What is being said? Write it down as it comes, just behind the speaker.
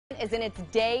is in its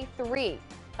day 3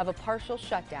 of a partial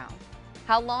shutdown.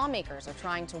 How lawmakers are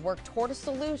trying to work toward a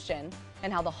solution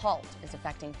and how the halt is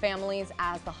affecting families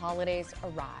as the holidays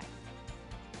arrive.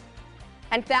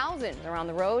 And thousands are on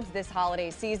the roads this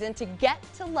holiday season to get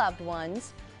to loved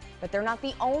ones, but they're not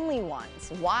the only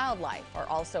ones. Wildlife are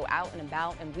also out and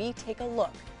about, and we take a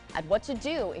look at what to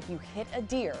do if you hit a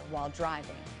deer while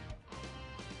driving.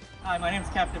 Hi, my name is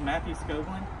Captain Matthew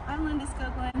Skoglund. I'm Linda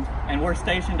Skoglund. And we're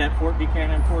stationed at Fort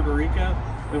Buchanan, Puerto Rico.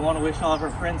 We want to wish all of our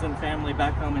friends and family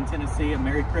back home in Tennessee a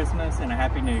Merry Christmas and a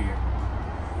Happy New Year.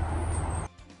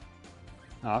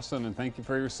 Awesome, and thank you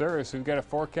for your service. We've got a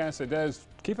forecast that does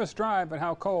keep us dry, but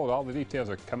how cold? All the details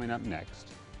are coming up next.